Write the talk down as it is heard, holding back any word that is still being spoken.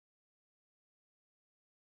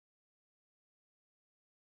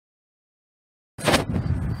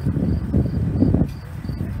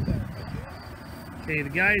Okay, the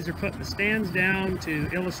guys are putting the stands down to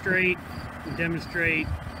illustrate and demonstrate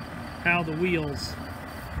how the wheels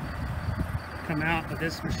come out of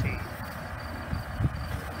this machine.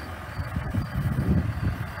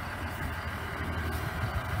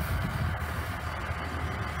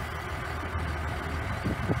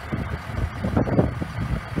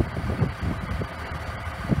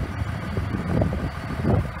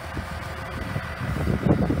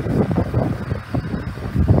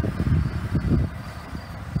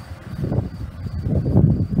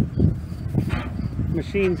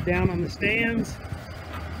 Machine's down on the stands.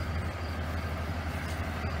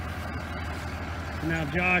 Now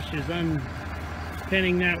Josh is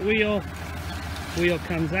unpinning that wheel. Wheel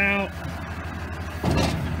comes out.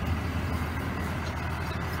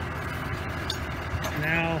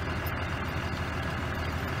 Now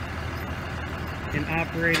in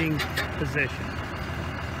operating position.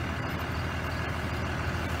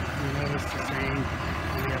 You notice the same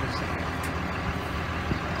on the other side.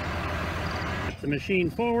 The machine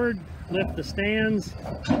forward, lift the stands,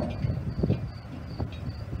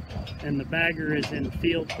 and the bagger is in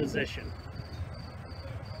field position.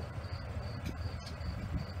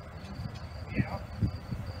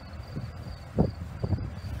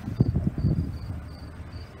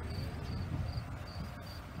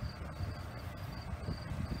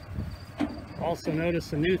 Also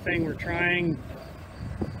notice a new thing we're trying,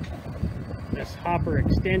 this hopper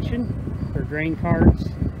extension for grain carts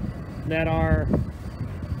that are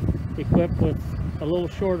equipped with a little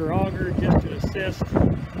shorter auger just to assist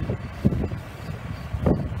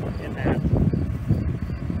in that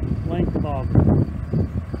length of auger.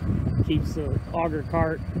 Keeps the auger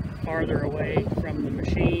cart farther away from the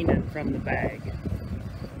machine and from the bag.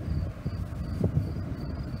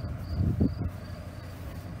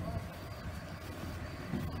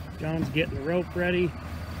 John's getting the rope ready.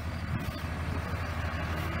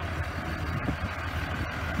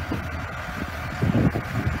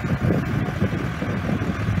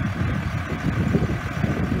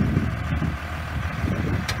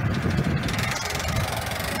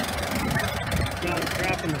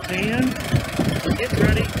 Dropping the pan. We're getting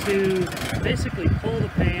ready to basically pull the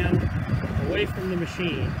pan away from the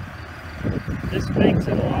machine. This makes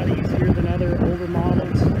it a lot easier than other older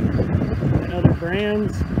models and other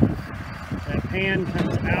brands. That pan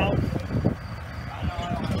comes out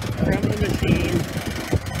from the machine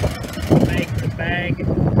to make the bag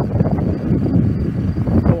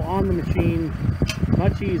go on the machine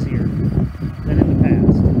much easier than in the past.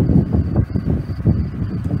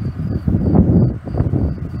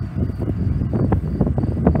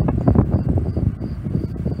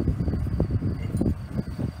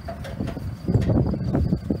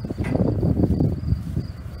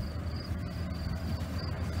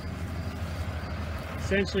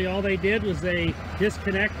 Essentially all they did was they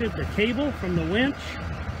disconnected the cable from the winch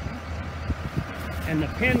and the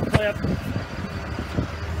pin clip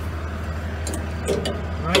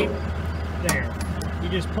right there. You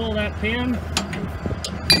just pull that pin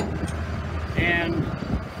and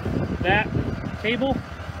that cable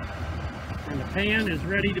and the pan is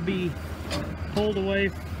ready to be pulled away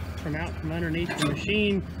from out from underneath the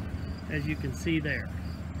machine, as you can see there.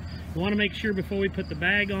 We want to make sure before we put the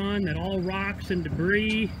bag on that all rocks and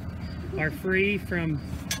debris are free from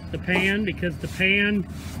the pan, because the pan,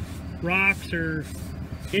 rocks, or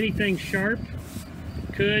anything sharp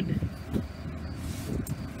could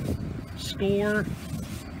score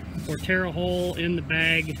or tear a hole in the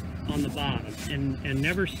bag on the bottom and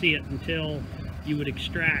never see it until you would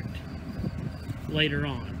extract later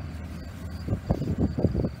on.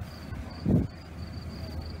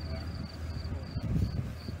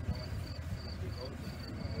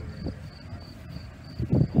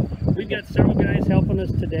 We've got several guys helping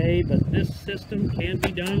us today, but this system can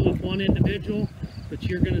be done with one individual, but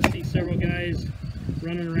you're going to see several guys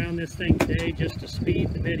running around this thing today just to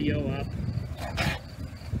speed the video up.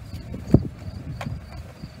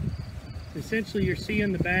 Essentially, you're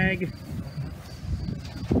seeing the bag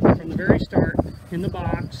from the very start in the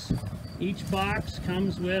box. Each box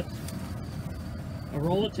comes with a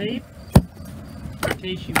roll of tape in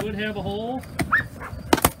case you would have a hole,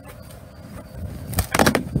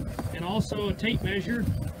 and also a tape measure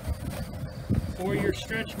for your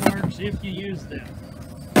stretch marks if you use them.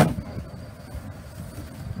 At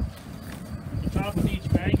the top of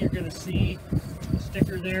each bag you're going to see a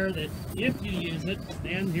sticker there that if you use it,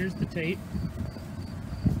 and here's the tape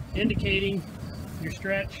indicating your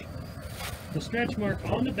stretch. The stretch mark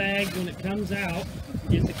on the bag when it comes out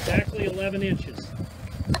is exactly 11 inches.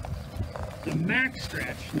 The max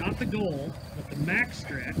stretch, not the goal, but the max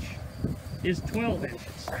stretch is 12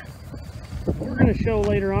 inches. We're going to show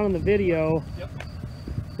later on in the video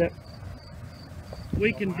that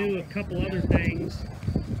we can do a couple other things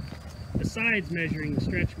besides measuring the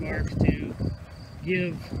stretch marks to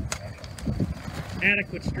give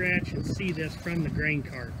adequate stretch and see this from the grain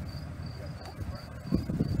cart.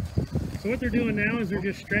 So what they're doing now is they're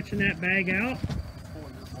just stretching that bag out,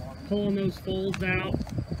 pulling those folds out,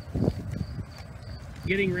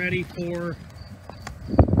 getting ready for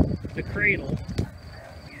the cradle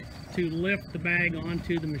to lift the bag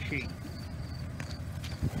onto the machine.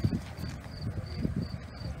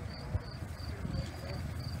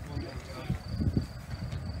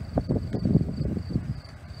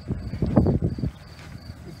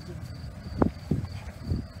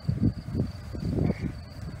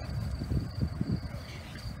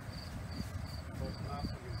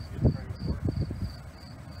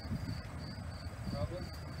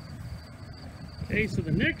 Okay, so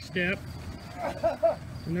the next step,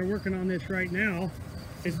 and they're working on this right now,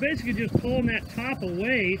 is basically just pulling that top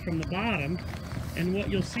away from the bottom. And what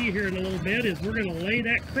you'll see here in a little bit is we're going to lay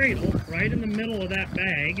that cradle right in the middle of that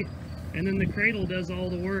bag, and then the cradle does all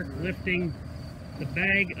the work lifting the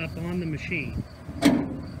bag up on the machine.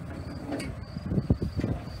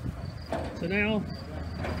 So now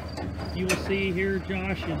you will see here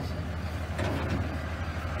Josh is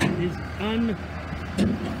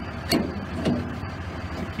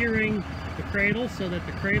securing the cradle so that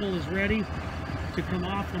the cradle is ready to come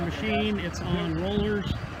off the machine. It's on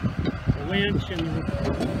rollers, the winch, and the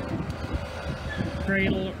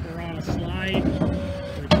cradle are on a slide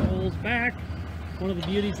which rolls back. One of the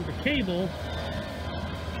beauties of the cable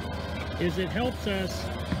is it helps us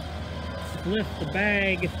lift the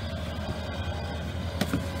bag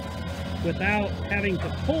without having to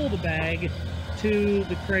pull the bag to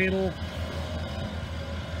the cradle,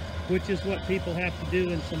 which is what people have to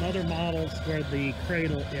do in some other models where the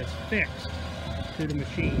cradle is fixed to the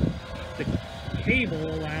machine. The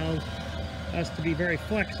cable allows us to be very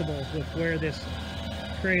flexible with where this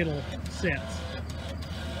cradle sits,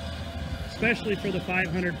 especially for the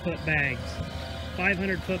 500-foot bags.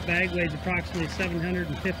 500-foot bag weighs approximately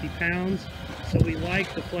 750 pounds, so we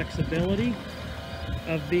like the flexibility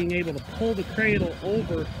of being able to pull the cradle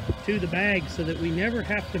over to the bag so that we never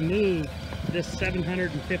have to move this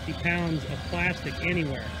 750 pounds of plastic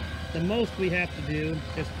anywhere. The most we have to do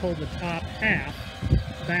is pull the top half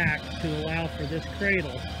back to allow for this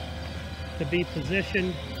cradle to be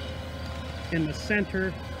positioned in the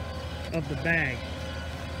center of the bag.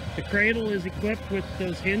 The cradle is equipped with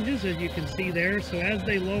those hinges, as you can see there, so as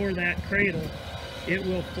they lower that cradle, it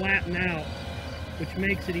will flatten out, which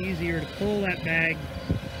makes it easier to pull that bag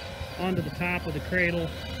onto the top of the cradle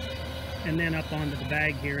and then up onto the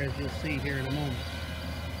bag here, as you'll see here in a moment.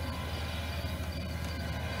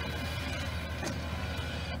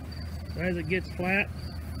 So as it gets flat,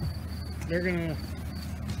 they're going to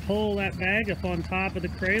pull that bag up on top of the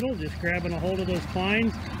cradle, just grabbing a hold of those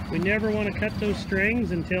twines. We never want to cut those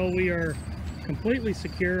strings until we are completely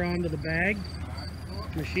secure onto the bag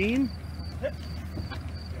machine.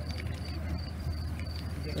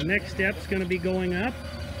 The next step is going to be going up,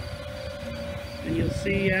 and you'll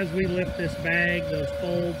see as we lift this bag, those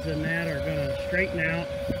folds and that are going to straighten out.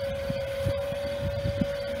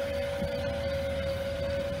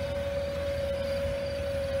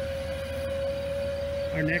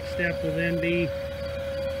 Our next step will then be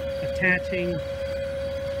attaching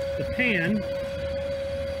the pan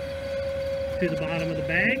to the bottom of the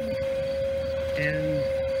bag, and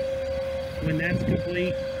when that's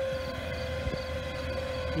complete,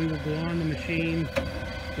 we will go on the machine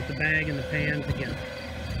with the bag and the pan together.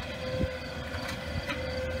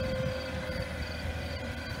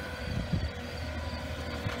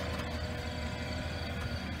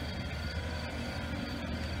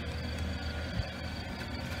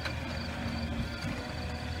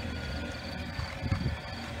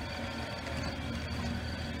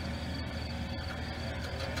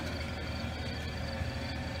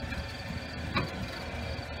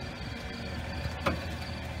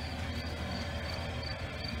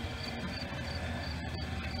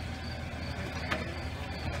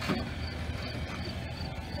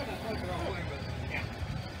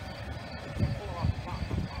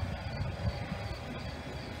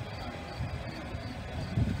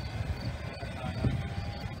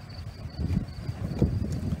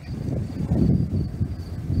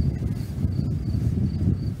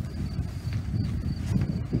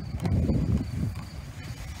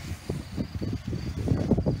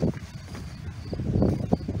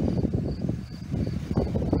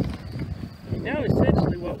 Now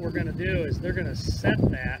essentially what we're going to do is they're going to set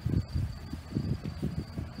that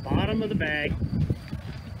bottom of the bag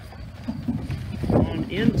on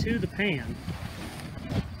into the pan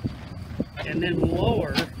and then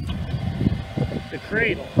lower the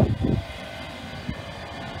cradle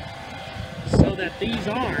so that these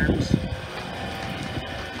arms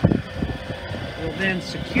will then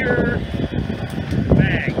secure the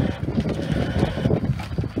bag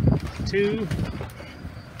to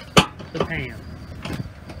the pan,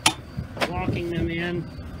 locking them in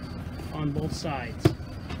on both sides.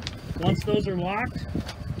 Once those are locked,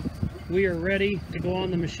 we are ready to go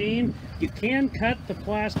on the machine. You can cut the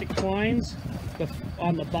plastic twines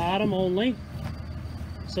on the bottom only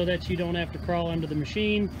so that you don't have to crawl under the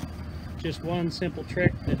machine. Just one simple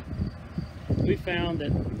trick that we found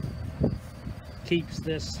that keeps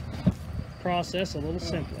this process a little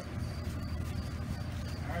simpler.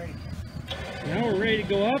 Alright, now we're ready to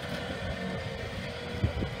go up.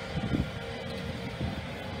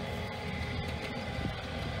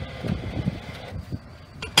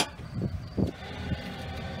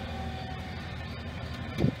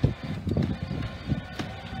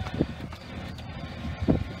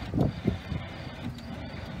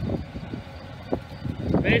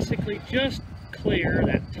 Basically just clear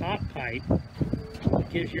that top pipe. It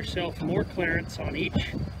gives yourself more clearance on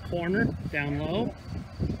each corner down low.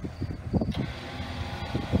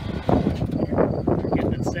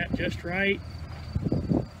 Getting it set just right.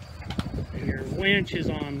 And your winch is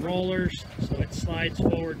on rollers, so it slides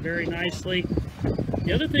forward very nicely.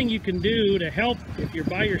 The other thing you can do to help if you're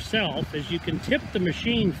by yourself is you can tip the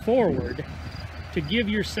machine forward to give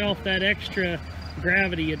yourself that extra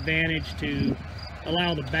gravity advantage to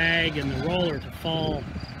allow the bag and the roller to fall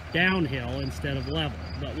downhill instead of level.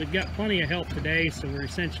 But we've got plenty of help today, so we're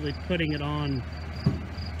essentially putting it on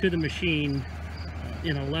to the machine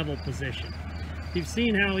in a level position. You've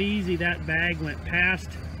seen how easy that bag went past.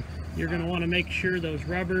 You're going to want to make sure those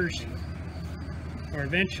rubbers are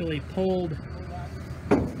eventually pulled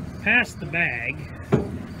past the bag.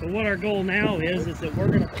 But what our goal now is that we're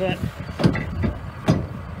going to put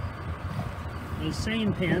those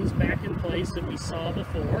same pins back in place that we saw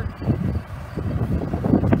before.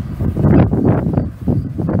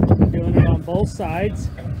 Doing it on both sides.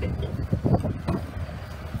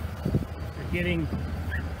 We're getting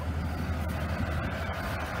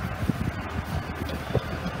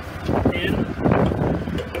in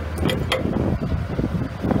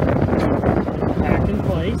back in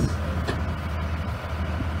place.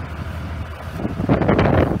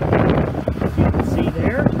 You can see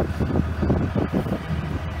there.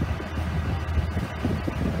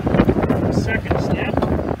 Second step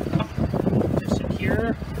to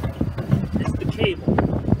secure is the cable.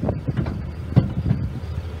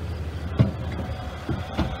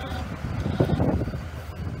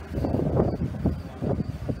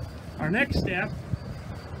 Our next step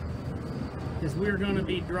is we're going to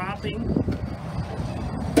be dropping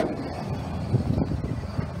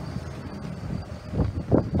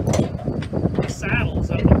the saddles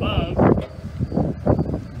up above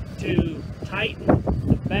to tighten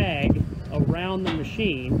the bag around the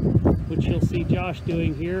machine, which you'll see Josh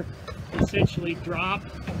doing here. Essentially drop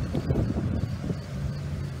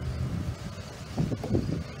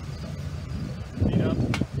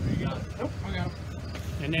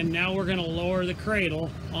and then now we're going to lower the cradle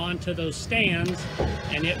onto those stands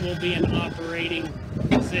and it will be in operating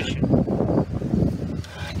position.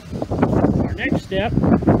 Our next step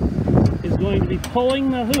is going to be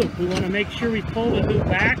pulling the hoop. We want to make sure we pull the hoop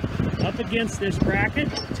back up against this bracket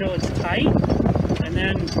until it's tight, and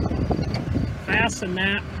then fasten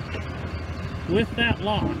that with that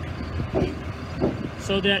lock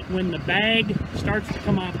so that when the bag starts to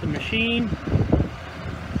come off the machine,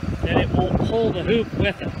 that it won't pull the hoop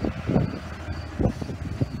with it.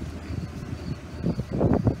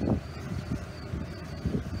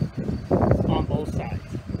 On both sides.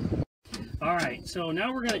 Alright, so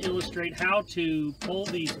now we're going to illustrate how to pull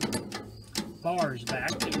these bars back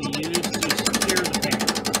that we use to secure the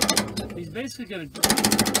pan. He's basically going to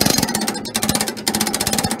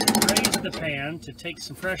raise the pan to take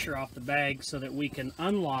some pressure off the bag so that we can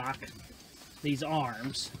unlock these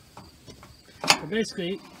arms. So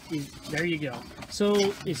basically, there you go.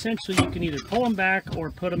 So essentially you can either pull them back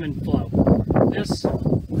or put them in flow. This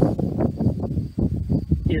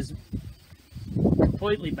is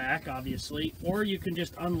completely back, obviously, or you can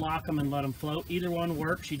just unlock them and let them float. Either one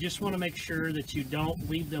works. You just want to make sure that you don't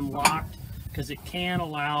leave them locked, because it can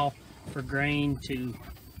allow for grain to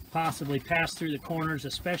possibly pass through the corners,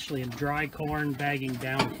 especially in dry corn bagging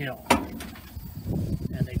downhill.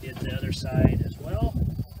 And they did the other side as well.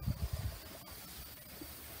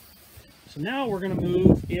 So now we're going to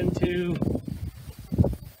move into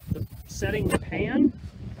setting the pan.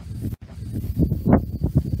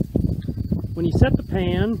 when you set the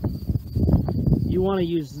pan, you want to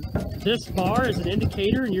use this bar as an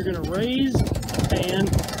indicator, and you're going to raise the pan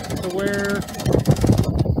to where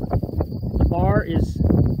the bar is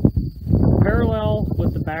parallel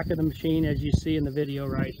with the back of the machine, as you see in the video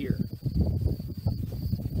right here.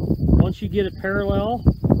 Once you get it parallel,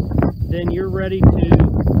 then you're ready to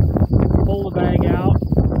pull the bag out,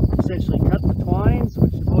 essentially cut the twines,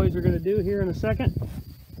 which the boys are going to do here in a second.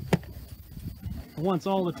 Once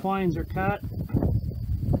all the twines are cut,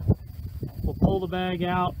 we'll pull the bag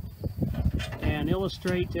out and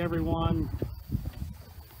illustrate to everyone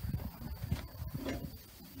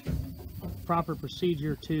proper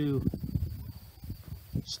procedure to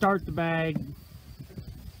start the bag,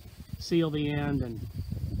 seal the end, and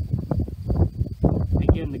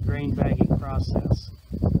begin the grain bagging process.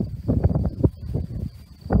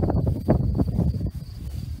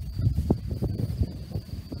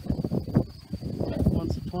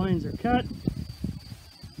 Once the twines are cut,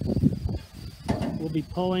 we'll be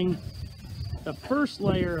pulling the first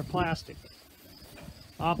layer of plastic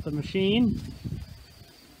off the machine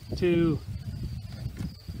to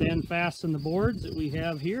then fasten the boards that we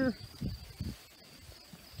have here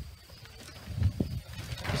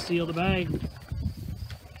to seal the bag.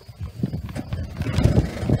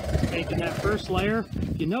 Taking that first layer,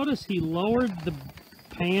 you notice he lowered the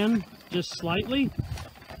pan just slightly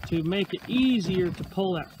to make it easier to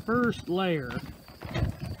pull that first layer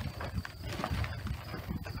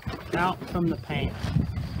out from the pan.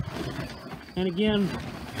 And again,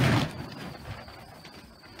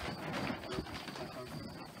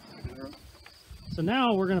 so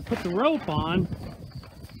now we're going to put the rope on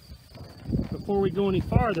before we go any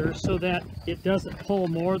farther so that it doesn't pull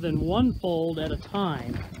more than one fold at a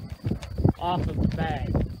time off of the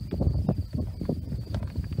bag.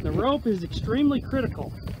 The rope is extremely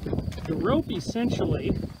critical. The rope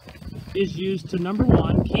essentially is used to, number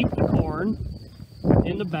one, keep the corn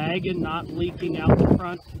in the bag and not leaking out the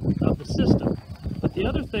front of the system. But the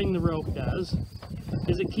other thing the rope does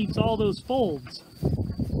is it keeps all those folds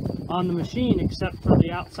on the machine except for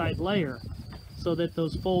the outside layer, so that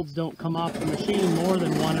those folds don't come off the machine more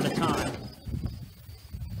than one at a time.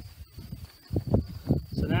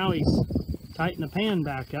 So now he's tightened the pan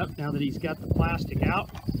back up now that he's got the plastic out.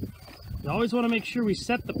 You always want to make sure we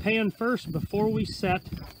set the pan first before we set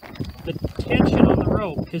the tension on the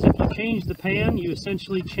rope, because if you change the pan, you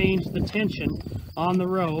essentially change the tension on the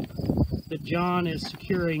rope that John is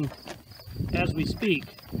securing as we speak.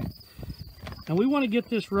 And we want to get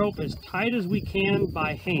this rope as tight as we can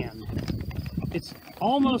by hand. It's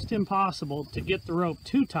almost impossible to get the rope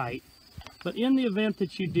too tight, but in the event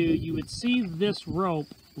that you do, you would see this rope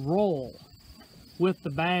roll with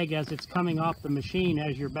the bag as it's coming off the machine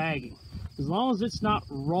as you're bagging. As long as it's not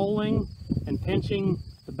rolling and pinching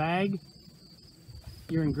the bag,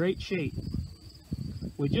 you're in great shape.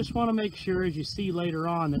 We just want to make sure, as you see later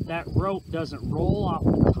on, that that rope doesn't roll off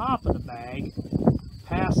the top of the bag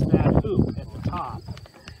past that hoop at the top.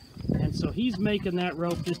 And so he's making that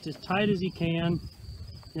rope just as tight as he can,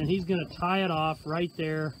 and he's going to tie it off right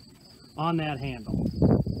there on that handle.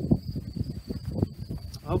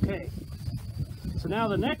 Okay, so now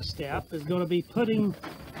the next step is going to be putting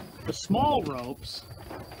the small ropes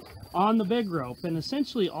on the big rope, and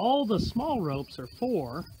essentially all the small ropes are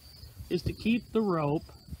for is to keep the rope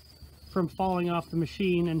from falling off the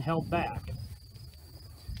machine and held back.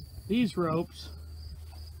 These ropes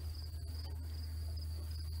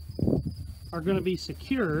are going to be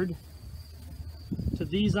secured to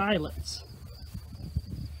these eyelets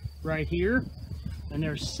right here, and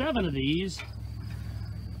there's 7 of these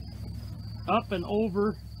up and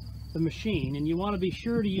over the machine, and you want to be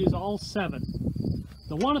sure to use all 7.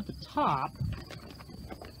 The one at the top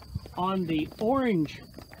on the orange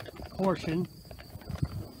portion,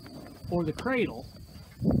 or the cradle,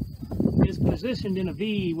 is positioned in a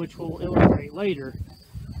V, which we'll illustrate later.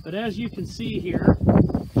 But as you can see here,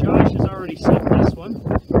 Josh has already set this one.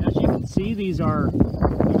 As you can see, these are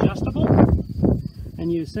adjustable,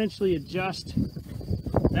 and you essentially adjust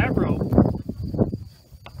that rope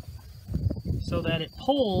so that it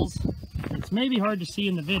pulls. It's maybe hard to see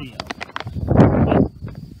in the video, but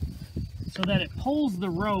so that it pulls the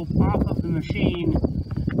rope off of the machine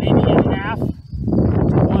maybe a half to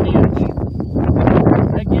 1 inch.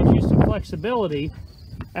 That gives you some flexibility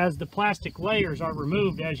as the plastic layers are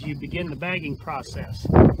removed as you begin the bagging process.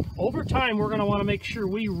 Over time, we're going to want to make sure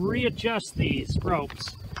we readjust these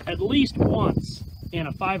ropes at least once in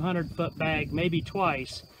a 500-foot bag, maybe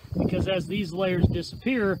twice, because as these layers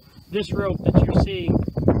disappear, this rope that you're seeing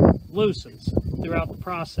loosens throughout the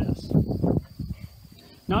process.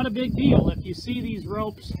 Not a big deal if you see these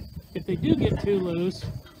ropes if they do get too loose,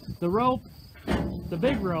 the rope, the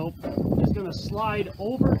big rope, is going to slide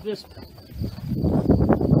over this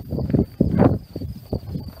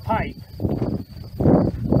pipe,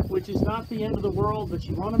 which is not the end of the world, but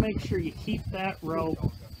you want to make sure you keep that rope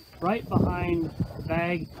right behind the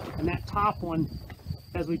bag, and that top one,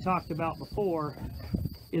 as we talked about before,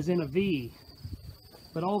 is in a V.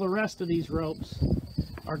 But all the rest of these ropes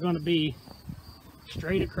are going to be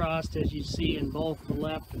straight across, as you see, in both the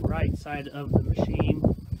left and right side of the machine,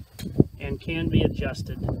 and can be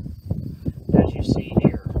adjusted as you see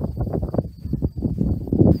here.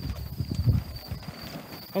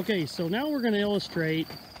 Okay, so now we're going to illustrate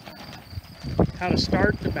how to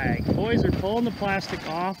start the bag. The boys are pulling the plastic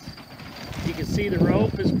off. You can see the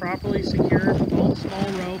rope is properly secured with all the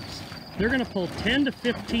small ropes. They're going to pull 10 to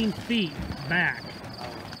 15 feet back,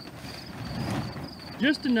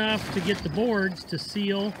 just enough to get the boards to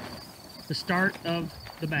seal the start of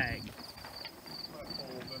the bag.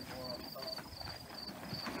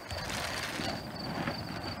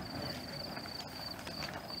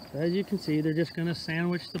 As you can see, they're just going to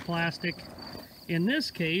sandwich the plastic. In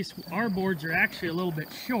this case, our boards are actually a little bit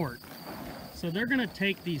short, so they're going to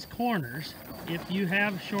take these corners. If you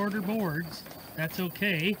have shorter boards, that's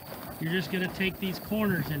okay. You're just going to take these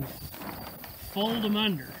corners and fold them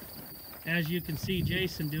under, as you can see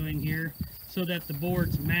Jason doing here, so that the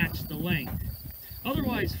boards match the length.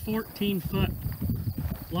 Otherwise, 14-foot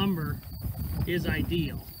lumber is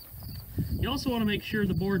ideal. You also want to make sure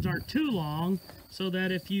the boards aren't too long, so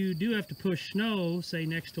that if you do have to push snow, say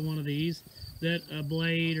next to one of these, that a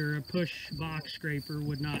blade or a push box scraper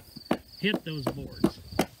would not hit those boards.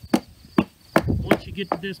 Once you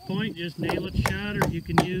get to this point, just nail it shut, or you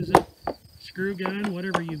can use a screw gun,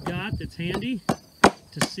 whatever you've got that's handy,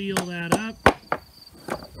 to seal that up.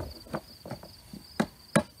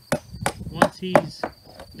 Once he's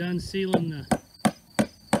done sealing the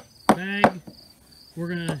bag, we're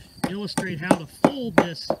going to illustrate how to fold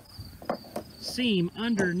this seam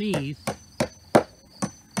underneath.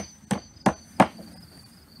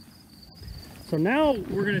 So now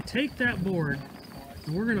we're going to take that board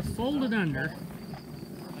and we're going to fold it under,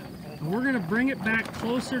 and we're going to bring it back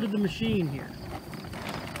closer to the machine here.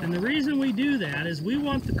 And the reason we do that is we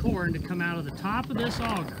want the corn to come out of the top of this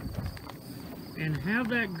auger and have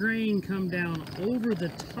that grain come down over the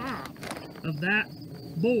top of that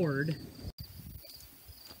board.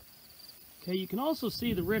 Okay, you can also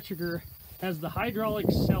see the Richiger has the hydraulic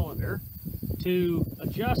cylinder to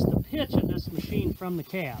adjust the pitch of this machine from the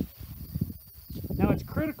cab. Now it's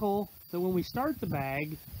critical that when we start the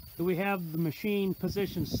bag, that we have the machine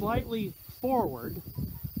positioned slightly forward,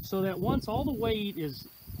 so that once all the weight is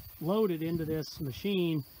loaded into this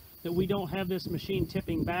machine, that we don't have this machine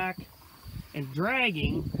tipping back and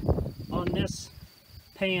dragging on this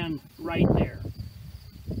pan right there.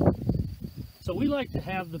 So we like to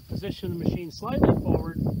have the position of the machine slightly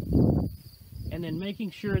forward, and then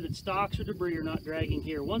making sure that stocks or debris are not dragging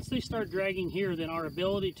here. Once they start dragging here, then our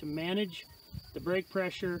ability to manage the brake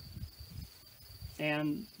pressure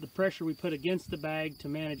and the pressure we put against the bag to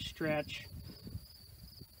manage stretch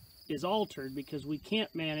is altered, because we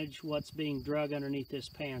can't manage what's being drug underneath this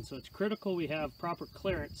pan. So it's critical we have proper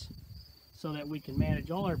clearance so that we can manage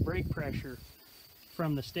all our brake pressure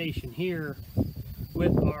from the station here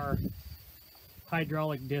with our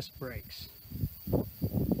hydraulic disc brakes.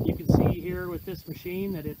 You can see here with this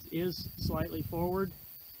machine that it is slightly forward.